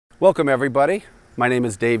Welcome everybody. My name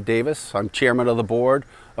is Dave Davis. I'm chairman of the board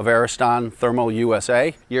of Ariston Thermal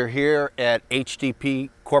USA. You're here at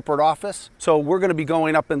HTP corporate office. So we're going to be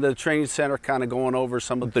going up into the training center, kind of going over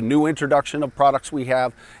some of the new introduction of products we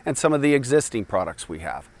have and some of the existing products we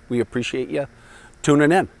have. We appreciate you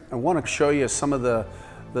tuning in. I want to show you some of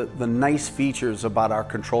the nice features about our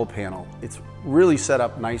control panel. It's really set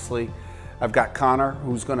up nicely. I've got Connor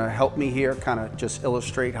who's going to help me here, kind of just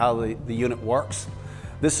illustrate how the unit works.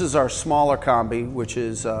 This is our smaller combi, which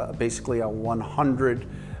is basically a 100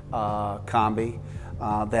 combi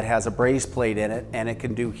that has a braze plate in it, and it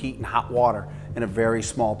can do heat and hot water in a very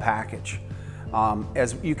small package.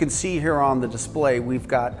 As you can see here on the display, we've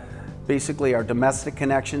got basically our domestic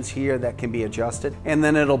connections here that can be adjusted, and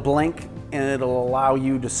then it'll blink and it'll allow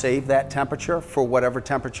you to save that temperature for whatever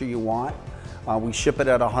temperature you want. We ship it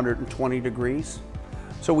at 120 degrees.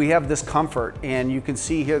 So we have this comfort, and you can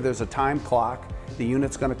see here there's a time clock. The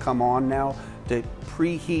unit's going to come on now to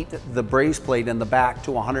preheat the braze plate in the back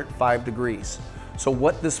to 105 degrees. So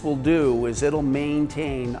what this will do is it'll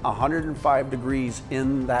maintain 105 degrees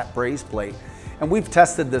in that braze plate. And we've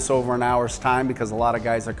tested this over an hour's time because a lot of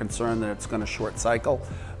guys are concerned that it's going to short cycle.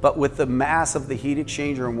 But with the mass of the heat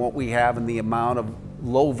exchanger and what we have and the amount of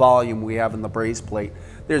low volume we have in the braze plate,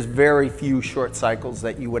 there's very few short cycles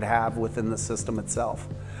that you would have within the system itself.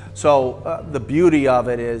 So the beauty of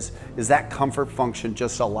it is that comfort function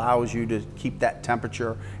just allows you to keep that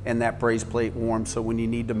temperature and that braze plate warm, so when you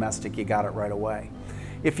need domestic, you got it right away.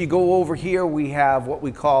 If you go over here, we have what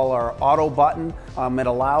we call our auto button. It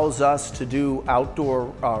allows us to do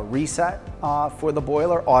outdoor reset for the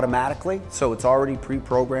boiler automatically, so it's already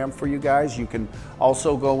pre-programmed for you guys. You can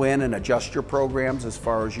also go in and adjust your programs as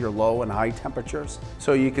far as your low and high temperatures.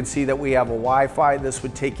 So you can see that we have a Wi-Fi. This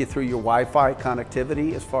would take you through your Wi-Fi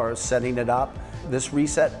connectivity as far as setting it up. This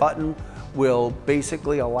reset button will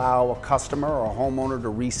basically allow a customer or a homeowner to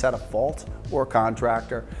reset a fault, or a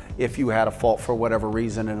contractor, if you had a fault for whatever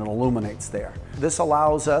reason and it illuminates there. This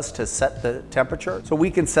allows us to set the temperature. So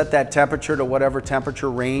we can set that temperature to whatever temperature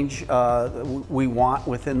range we want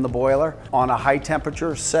within the boiler. On a high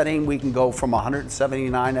temperature setting, we can go from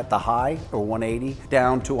 179 at the high, or 180,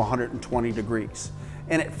 down to 120 degrees.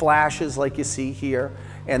 And it flashes like you see here,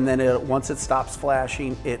 and then once it stops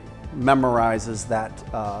flashing, it memorizes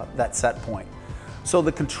that set point. So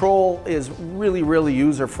the control is really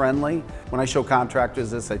user-friendly. When I show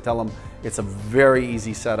contractors this, I tell them it's a very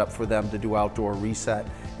easy setup for them to do outdoor reset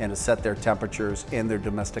and to set their temperatures and their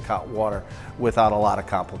domestic hot water without a lot of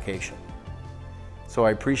complication. So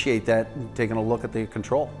I appreciate that, taking a look at the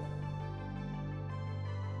control.